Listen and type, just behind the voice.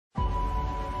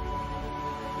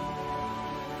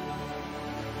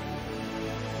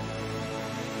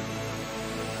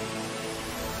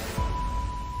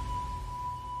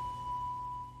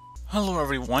Hello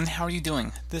everyone, how are you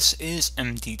doing? This is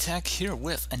MD Tech here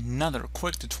with another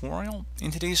quick tutorial.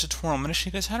 In today's tutorial, I'm going to show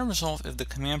you guys how to resolve if the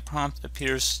command prompt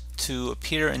appears to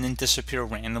appear and then disappear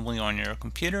randomly on your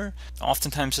computer.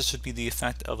 Oftentimes this would be the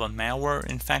effect of a malware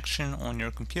infection on your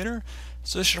computer.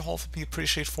 So this should hopefully be a pretty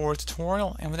straightforward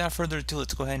tutorial, and without further ado,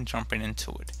 let's go ahead and jump right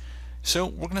into it. So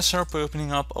we're going to start by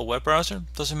opening up a web browser.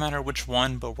 Doesn't matter which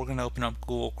one, but we're going to open up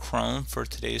Google Chrome for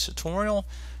today's tutorial.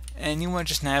 And you want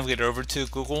to just navigate over to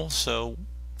Google, so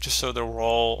just so that we're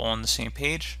all on the same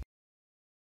page.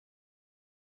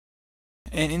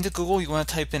 And into Google, you want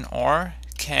to type in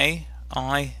RKILL,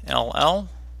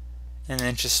 and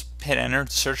then just hit enter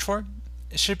to search for it.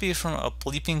 It should be from a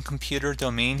bleeping computer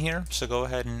domain here, so go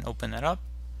ahead and open that up.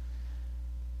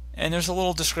 And there's a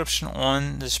little description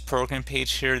on this program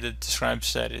page here that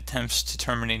describes that it attempts to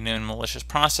terminate known malicious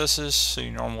processes, so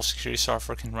your normal security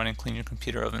software can run and clean your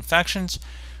computer of infections.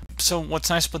 So what's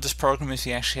nice about this program is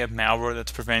you actually have malware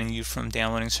that's preventing you from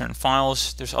downloading certain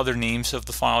files. There's other names of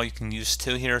the file you can use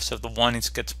too here, so if the one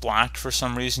gets blocked for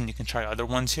some reason, you can try other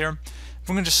ones here.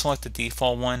 We're going to just select the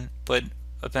default one, but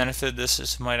a benefit of this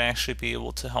is it might actually be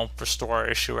able to help restore our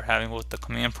issue we're having with the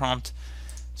command prompt.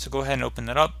 So go ahead and open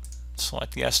that up.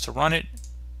 Select yes to run it.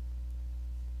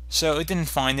 So it didn't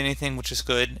find anything, which is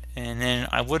good, and then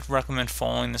I would recommend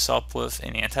following this up with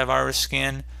an antivirus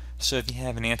scan. So if you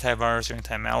have an antivirus or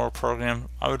anti-malware program,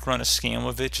 I would run a scan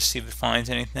with it, just see if it finds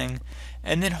anything,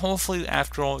 and then hopefully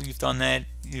after all you've done that,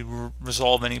 you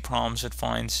resolve any problems it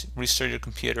finds, restart your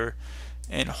computer,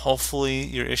 and hopefully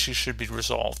your issue should be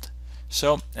resolved.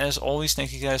 So, as always,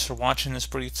 thank you guys for watching this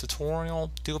brief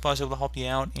tutorial. I do hope I was able to help you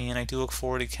out, and I do look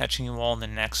forward to catching you all in the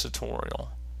next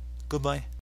tutorial. Goodbye.